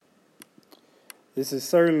This is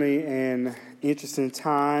certainly an interesting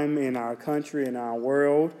time in our country and our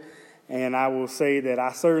world, and I will say that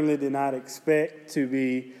I certainly did not expect to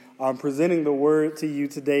be presenting the word to you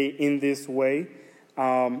today in this way,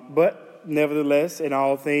 but nevertheless, in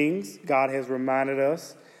all things, God has reminded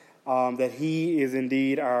us that He is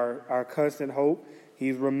indeed our constant hope.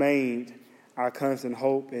 He's remained our constant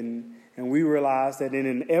hope, and we realize that in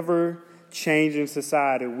an ever-changing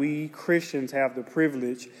society, we Christians have the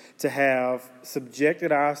privilege to have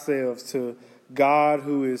subjected ourselves to God,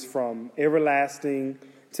 who is from everlasting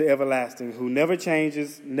to everlasting, who never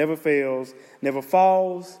changes, never fails, never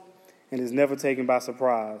falls, and is never taken by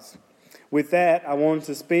surprise. With that, I wanted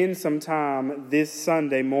to spend some time this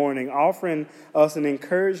Sunday morning offering us an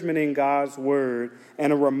encouragement in God's Word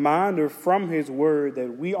and a reminder from His Word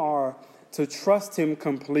that we are to trust Him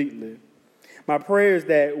completely. My prayer is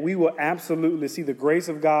that we will absolutely see the grace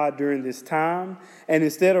of God during this time, and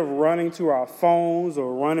instead of running to our phones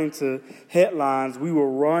or running to headlines, we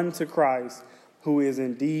will run to Christ, who is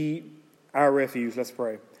indeed our refuge. Let's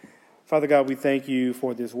pray. Father God, we thank you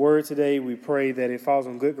for this word today. We pray that it falls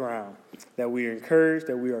on good ground, that we are encouraged,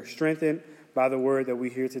 that we are strengthened by the word that we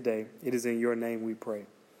hear today. It is in your name we pray.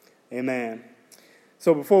 Amen.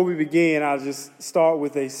 So before we begin, I'll just start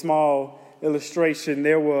with a small illustration.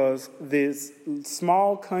 There was this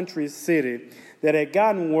small country city that had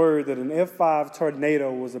gotten word that an F5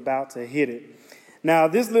 tornado was about to hit it. Now,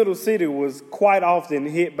 this little city was quite often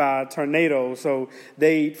hit by tornadoes, so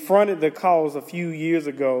they fronted the cause a few years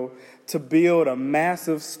ago to build a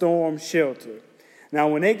massive storm shelter. Now,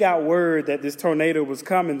 when they got word that this tornado was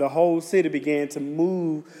coming, the whole city began to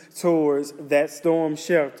move towards that storm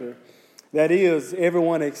shelter. That is,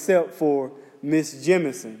 everyone except for Miss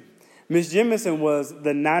Jemison. Miss Jemison was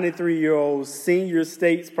the 93-year-old senior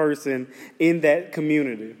statesperson in that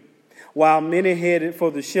community. While many headed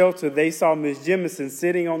for the shelter, they saw Miss Jemison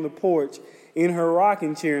sitting on the porch in her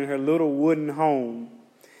rocking chair in her little wooden home.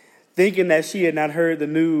 Thinking that she had not heard the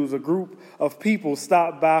news, a group of people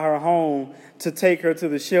stopped by her home to take her to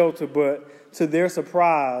the shelter, but to their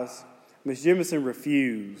surprise, Miss Jemison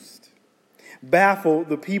refused. Baffled,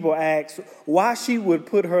 the people asked why she would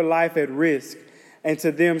put her life at risk, and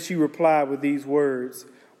to them she replied with these words,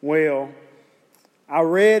 "Well, I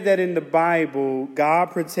read that in the Bible,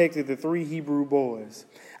 God protected the 3 Hebrew boys.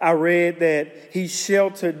 I read that He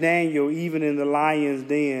sheltered Daniel even in the lion's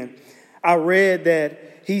den. I read that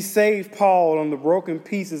He saved Paul on the broken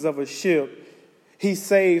pieces of a ship. He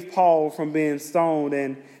saved Paul from being stoned,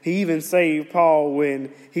 and He even saved Paul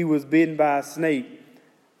when he was bitten by a snake.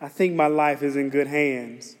 I think my life is in good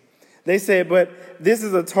hands." They said, "But this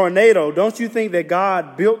is a tornado. Don't you think that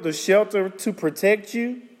God built the shelter to protect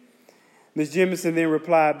you?" Miss Jemison then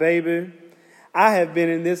replied, "Baby, I have been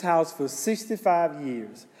in this house for 65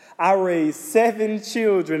 years. I raised 7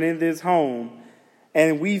 children in this home,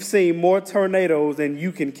 and we've seen more tornadoes than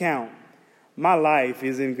you can count. My life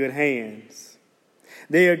is in good hands."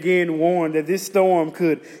 They again warned that this storm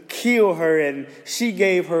could kill her, and she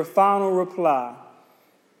gave her final reply,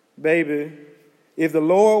 "Baby, if the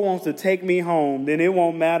Lord wants to take me home, then it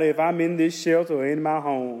won't matter if I'm in this shelter or in my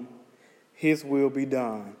home. His will be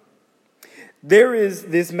done." There is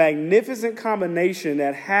this magnificent combination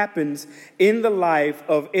that happens in the life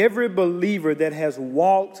of every believer that has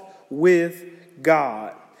walked with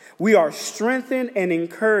God. We are strengthened and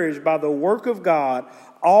encouraged by the work of God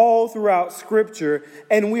all throughout Scripture,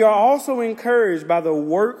 and we are also encouraged by the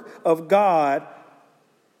work of God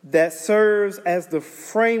that serves as the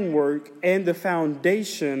framework and the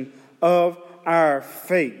foundation of our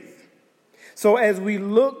faith. So as we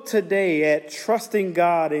look today at trusting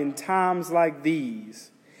God in times like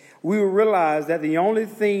these, we will realize that the only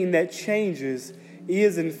thing that changes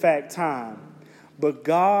is in fact time. But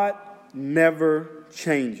God never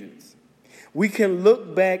changes. We can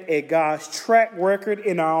look back at God's track record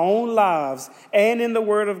in our own lives and in the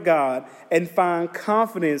Word of God and find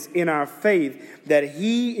confidence in our faith that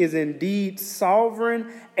He is indeed sovereign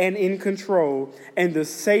and in control, and the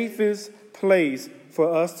safest place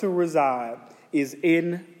for us to reside is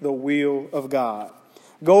in the will of God.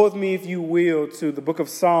 Go with me, if you will, to the book of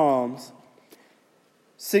Psalms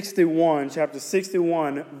 61, chapter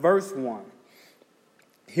 61, verse 1.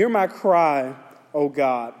 "Hear my cry, O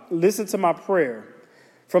God. Listen to my prayer.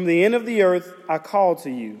 From the end of the earth I call to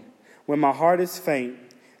you. When my heart is faint,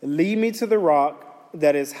 lead me to the rock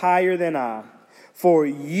that is higher than I. For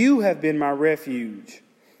you have been my refuge,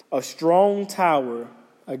 a strong tower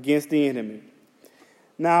against the enemy."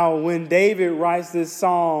 Now, when David writes this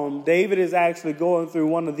psalm, David is actually going through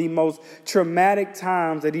one of the most traumatic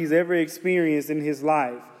times that he's ever experienced in his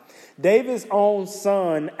life. David's own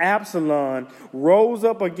son, Absalom, rose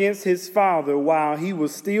up against his father while he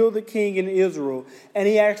was still the king in Israel, and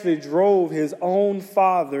he actually drove his own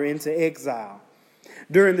father into exile.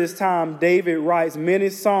 During this time, David writes many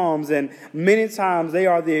psalms, and many times they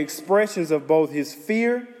are the expressions of both his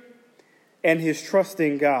fear and his trust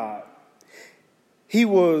in God. He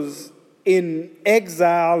was in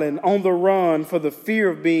exile and on the run for the fear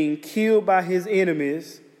of being killed by his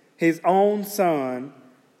enemies, his own son,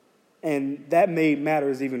 and that made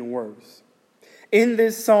matters even worse. In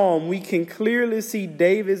this psalm, we can clearly see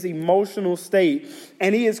David's emotional state,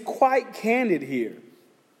 and he is quite candid here.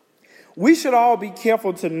 We should all be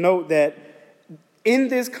careful to note that in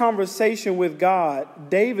this conversation with God,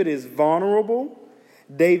 David is vulnerable,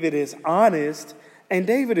 David is honest, and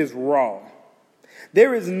David is raw.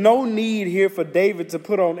 There is no need here for David to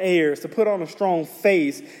put on airs, to put on a strong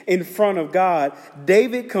face in front of God.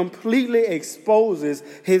 David completely exposes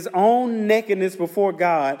his own nakedness before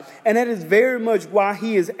God, and that is very much why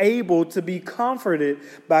he is able to be comforted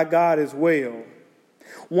by God as well.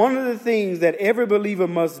 One of the things that every believer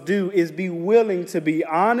must do is be willing to be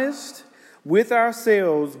honest with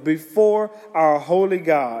ourselves before our holy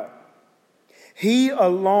God. He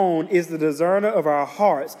alone is the discerner of our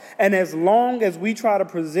hearts. And as long as we try to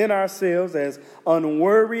present ourselves as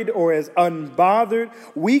unworried or as unbothered,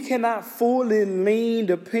 we cannot fully lean,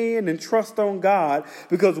 depend, and trust on God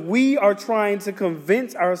because we are trying to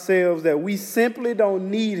convince ourselves that we simply don't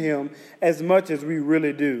need him as much as we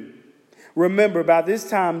really do. Remember, by this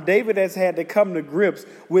time, David has had to come to grips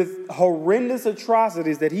with horrendous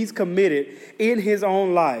atrocities that he's committed in his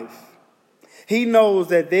own life. He knows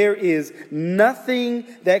that there is nothing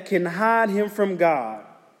that can hide him from God.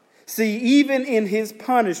 See, even in his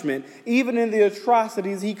punishment, even in the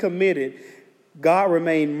atrocities he committed, God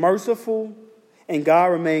remained merciful and God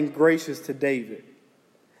remained gracious to David.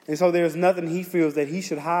 And so there's nothing he feels that he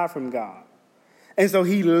should hide from God. And so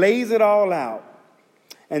he lays it all out.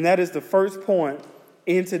 And that is the first point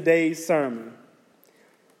in today's sermon.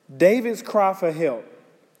 David's cry for help.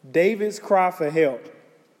 David's cry for help.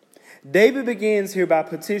 David begins here by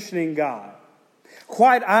petitioning God.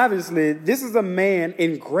 Quite obviously, this is a man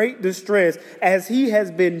in great distress as he has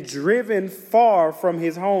been driven far from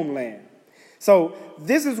his homeland. So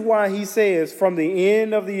this is why he says, from the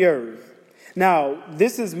end of the earth. Now,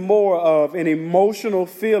 this is more of an emotional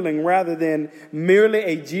feeling rather than merely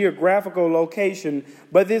a geographical location,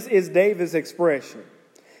 but this is David's expression.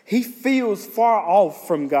 He feels far off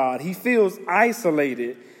from God. He feels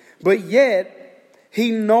isolated, but yet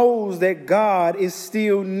he knows that God is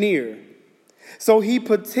still near. So he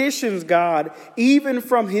petitions God, even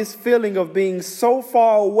from his feeling of being so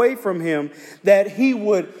far away from him, that he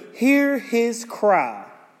would hear his cry.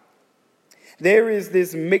 There is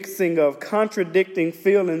this mixing of contradicting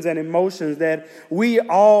feelings and emotions that we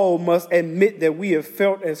all must admit that we have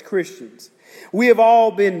felt as Christians. We have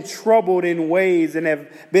all been troubled in ways and have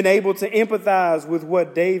been able to empathize with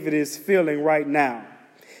what David is feeling right now.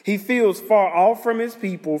 He feels far off from his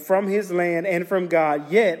people, from his land, and from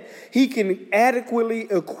God, yet he can adequately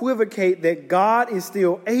equivocate that God is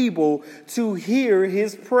still able to hear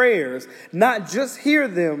his prayers, not just hear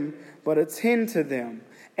them, but attend to them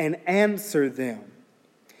and answer them.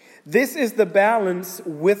 This is the balance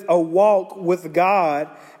with a walk with God,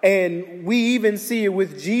 and we even see it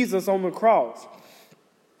with Jesus on the cross.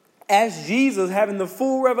 As Jesus, having the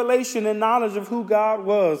full revelation and knowledge of who God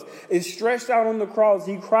was, is stretched out on the cross,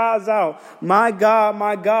 he cries out, my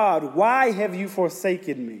God, why have you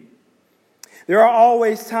forsaken me?" There are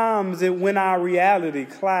always times when our reality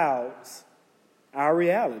clouds our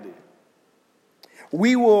reality.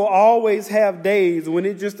 We will always have days when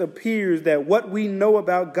it just appears that what we know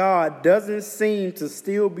about God doesn't seem to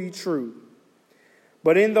still be true.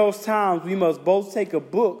 But in those times, we must both take a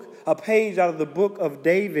page out of the book of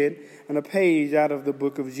David and a page out of the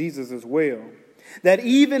book of Jesus as well. That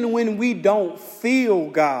even when we don't feel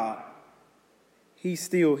God, he's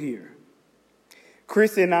still here.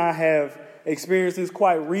 Christy and I have experienced this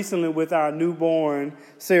quite recently with our newborn,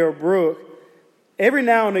 Sarah Brooke. Every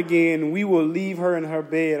now and again, we will leave her in her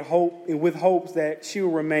bed with hopes that she'll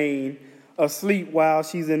remain asleep while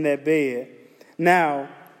she's in that bed. Now,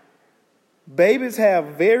 babies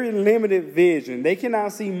have very limited vision. They cannot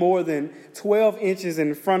see more than 12 inches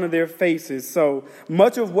in front of their faces. So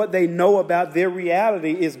much of what they know about their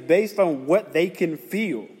reality is based on what they can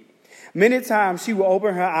feel. Many times she will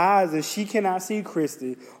open her eyes and she cannot see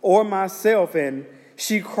Christy or myself, and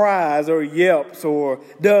she cries or yelps or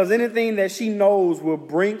does anything that she knows will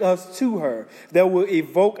bring us to her, that will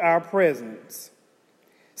evoke our presence.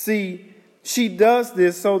 See, She does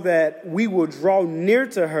this so that we will draw near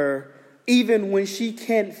to her even when she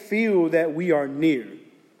can't feel that we are near.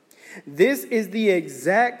 This is the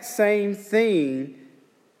exact same thing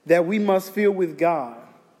that we must feel with God.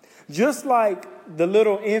 Just like the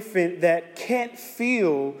little infant that can't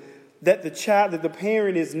feel that the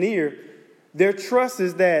parent is near, their trust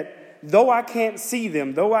is that though I can't see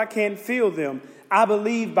them, though I can't feel them, I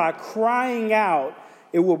believe by crying out,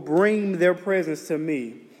 it will bring their presence to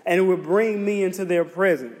me, and it will bring me into their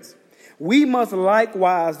presence. We must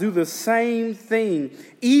likewise do the same thing.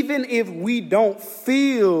 Even if we don't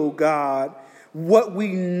feel God, what we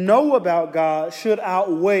know about God should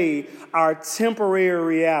outweigh our temporary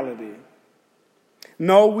reality.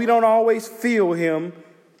 No, we don't always feel him,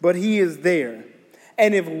 but he is there.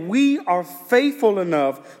 And if we are faithful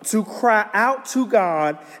enough to cry out to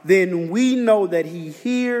God, then we know that he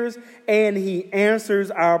hears and he answers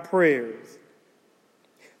our prayers.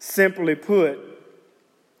 Simply put,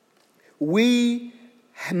 we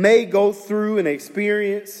may go through and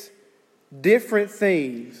experience different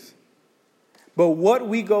things, but what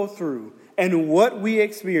we go through and what we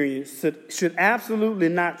experience should absolutely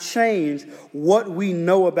not change what we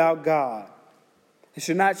know about God. It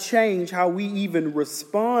should not change how we even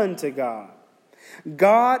respond to God.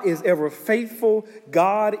 God is ever faithful.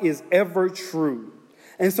 God is ever true.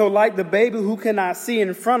 And so like the baby who cannot see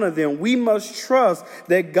in front of them, we must trust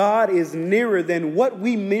that God is nearer than what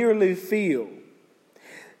we merely feel.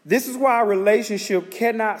 This is why our relationship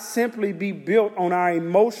cannot simply be built on our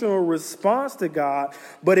emotional response to God,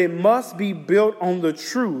 but it must be built on the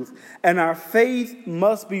truth, and our faith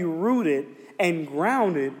must be rooted and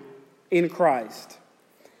grounded in Christ.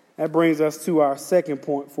 That brings us to our second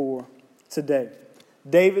point for today,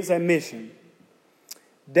 David's admission.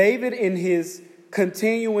 David, in his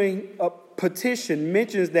continuing petition,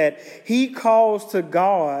 mentions that he calls to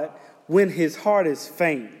God when his heart is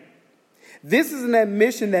faint. This is an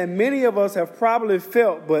admission that many of us have probably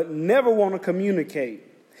felt but never want to communicate.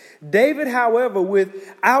 David, however,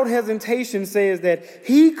 without hesitation says that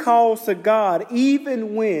he calls to God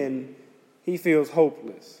even when he feels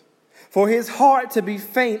hopeless. For his heart to be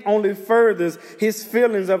faint only furthers his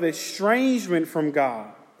feelings of estrangement from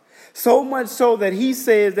God. So much so that he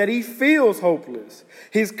says that he feels hopeless.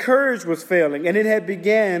 His courage was failing, and it had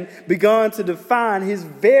begun to define his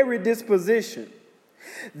very disposition.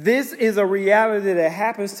 This is a reality that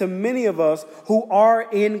happens to many of us who are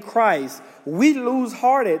in Christ. We lose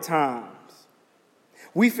heart at times.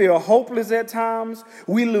 We feel hopeless at times.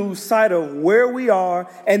 We lose sight of where we are,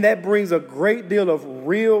 and that brings a great deal of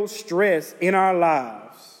real stress in our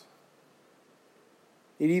lives.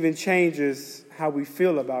 It even changes how we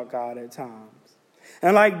feel about God at times.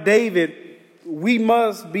 And like David, we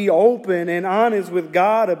must be open and honest with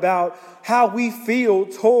God about how we feel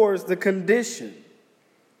towards the condition.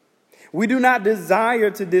 We do not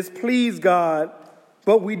desire to displease God,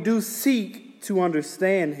 but we do seek to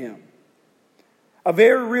understand him. A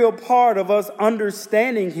very real part of us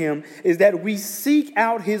understanding him is that we seek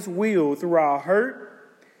out his will through our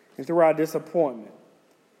hurt and through our disappointment.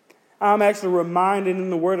 I'm actually reminded in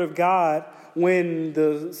the Word of God when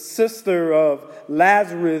the sister of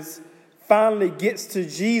Lazarus finally gets to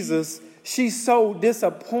Jesus, she's so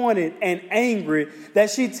disappointed and angry that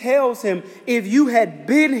she tells him, if you had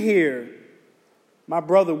been here, my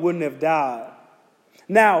brother wouldn't have died.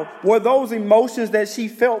 Now, were those emotions that she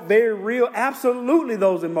felt very real? Absolutely,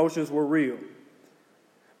 those emotions were real.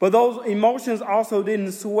 But those emotions also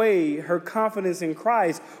didn't sway her confidence in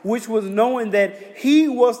Christ, which was knowing that he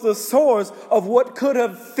was the source of what could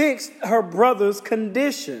have fixed her brother's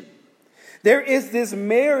condition. There is this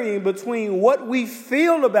marrying between what we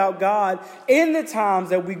feel about God in the times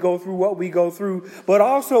that we go through what we go through, but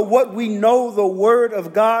also what we know the Word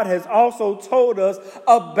of God has also told us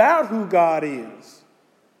about who God is.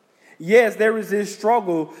 Yes, there is this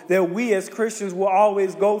struggle that we as Christians will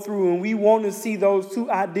always go through, and we want to see those two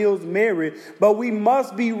ideals married, but we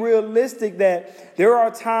must be realistic that there are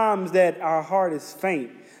times that our heart is faint.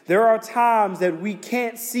 There are times that we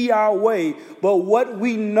can't see our way, but what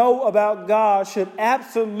we know about God should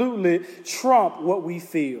absolutely trump what we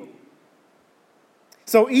feel.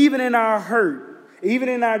 So even in our hurt, even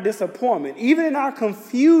in our disappointment, even in our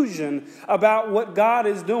confusion about what God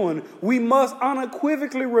is doing, we must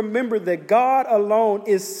unequivocally remember that God alone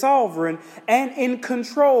is sovereign and in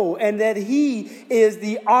control, and that he is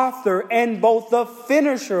the author and both the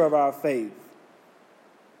finisher of our faith.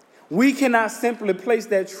 We cannot simply place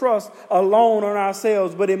that trust alone on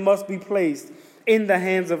ourselves, but it must be placed in the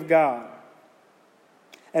hands of God.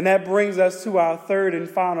 And that brings us to our third and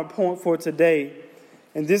final point for today.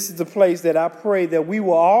 And this is the place that I pray that we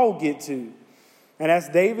will all get to. And that's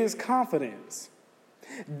David's confidence.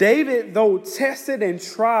 David, though tested and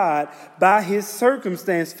tried by his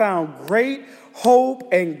circumstance, found great hope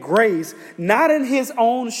and grace, not in his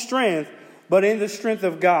own strength, but in the strength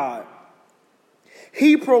of God.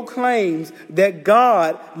 He proclaims that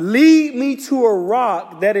God lead me to a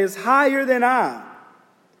rock that is higher than I.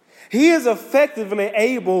 He is effectively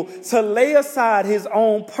able to lay aside his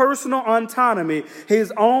own personal autonomy,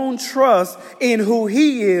 his own trust in who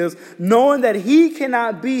he is, knowing that he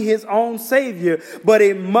cannot be his own savior, but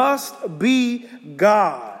it must be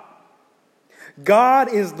God.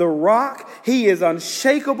 God is the rock. He is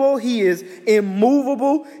unshakable. He is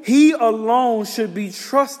immovable. He alone should be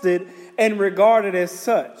trusted and regarded as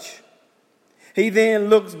such. He then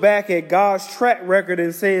looks back at God's track record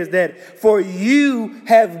and says that, for you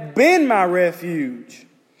have been my refuge.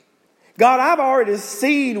 God, I've already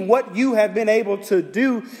seen what you have been able to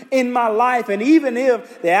do in my life. And even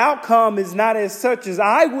if the outcome is not as such as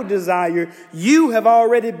I would desire, you have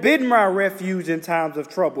already been my refuge in times of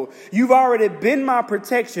trouble. You've already been my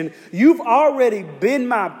protection. You've already been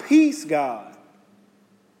my peace, God.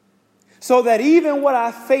 So that even what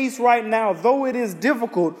I face right now, though it is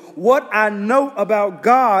difficult, what I know about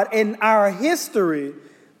God and our history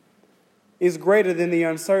is greater than the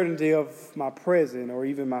uncertainty of my present or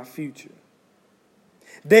even my future.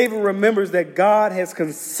 David remembers that God has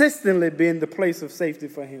consistently been the place of safety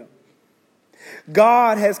for him.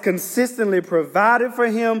 God has consistently provided for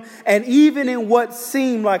him, and even in what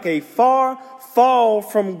seemed like a far fall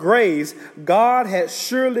from grace, God has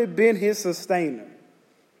surely been his sustainer.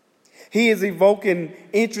 He is evoking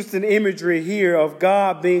interesting imagery here of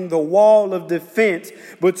God being the wall of defense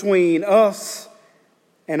between us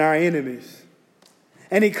and our enemies.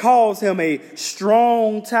 And he calls him a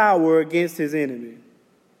strong tower against his enemy.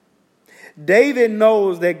 David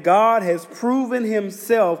knows that God has proven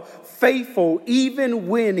himself faithful even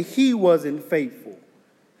when he wasn't faithful.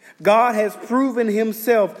 God has proven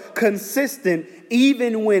himself consistent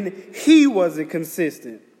even when he wasn't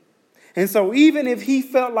consistent. And so even if he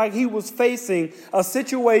felt like he was facing a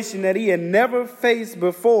situation that he had never faced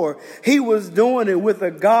before, he was doing it with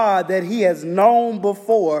a God that he has known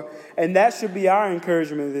before. And that should be our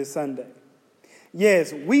encouragement this Sunday.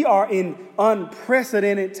 Yes, we are in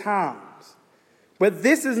unprecedented times, but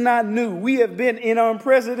this is not new. We have been in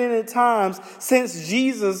unprecedented times since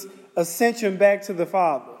Jesus' ascension back to the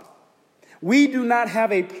Father. We do not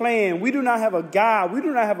have a plan. We do not have a guide. We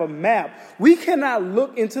do not have a map. We cannot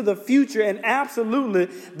look into the future and absolutely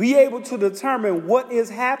be able to determine what is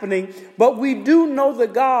happening. But we do know the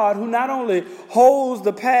God who not only holds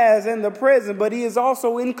the past and the present, but he is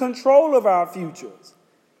also in control of our futures.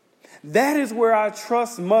 That is where our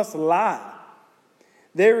trust must lie.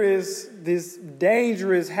 There is this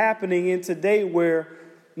dangerous happening in today where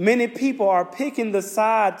many people are picking the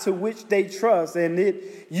side to which they trust, and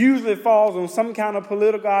it usually falls on some kind of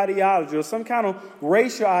political ideology or some kind of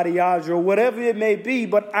racial ideology or whatever it may be.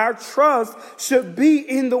 But our trust should be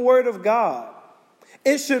in the Word of God.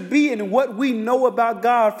 It should be in what we know about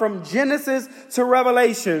God from Genesis to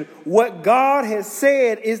Revelation. What God has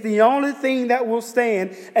said is the only thing that will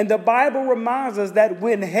stand. And the Bible reminds us that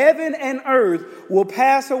when heaven and earth will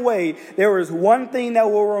pass away, there is one thing that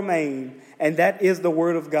will remain, and that is the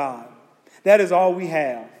Word of God. That is all we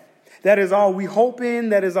have. That is all we hope in.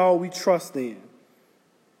 That is all we trust in.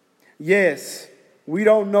 Yes, we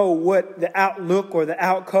don't know what the outlook or the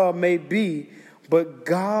outcome may be, but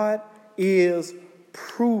God is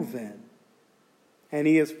proven, and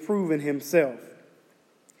he has proven himself.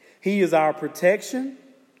 He is our protection.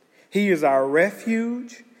 He is our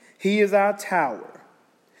refuge. He is our tower.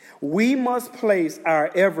 We must place our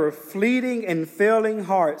ever fleeting and failing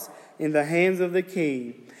hearts in the hands of the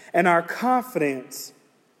King, and our confidence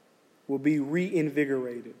will be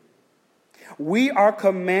reinvigorated. We are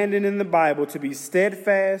commanded in the Bible to be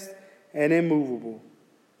steadfast and immovable.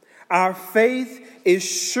 Our faith is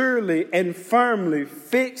surely and firmly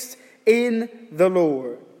fixed in the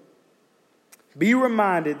Lord. Be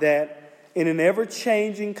reminded that in an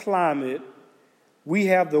ever-changing climate, we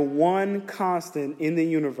have the one constant in the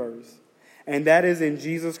universe, and that is in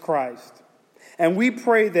Jesus Christ. And we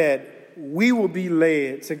pray that we will be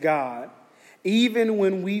led to God even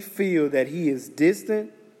when we feel that he is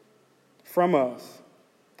distant from us,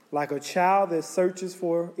 like a child that searches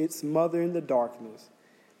for its mother in the darkness.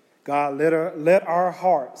 God, let our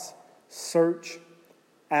hearts search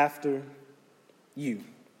after you.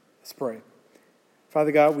 Let's pray.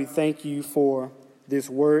 Father God, we thank you for this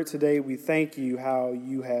word today. We thank you how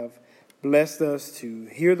you have blessed us to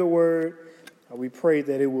hear the word, We pray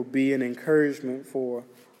that it will be an encouragement for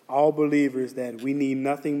all believers that we need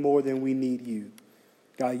nothing more than we need you.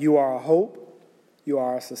 God, you are our hope. You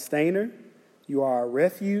are our sustainer. You are our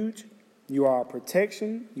refuge. You are our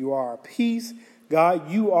protection. You are our peace.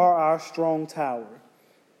 God, you are our strong tower.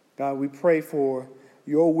 God, we pray for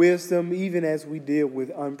your wisdom, even as we deal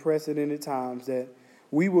with unprecedented times, that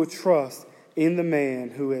we will trust in the man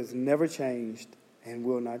who has never changed and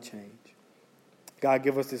will not change. God,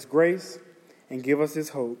 give us this grace and give us this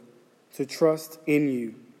hope to trust in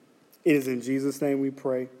you. It is in Jesus' name we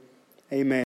pray. Amen.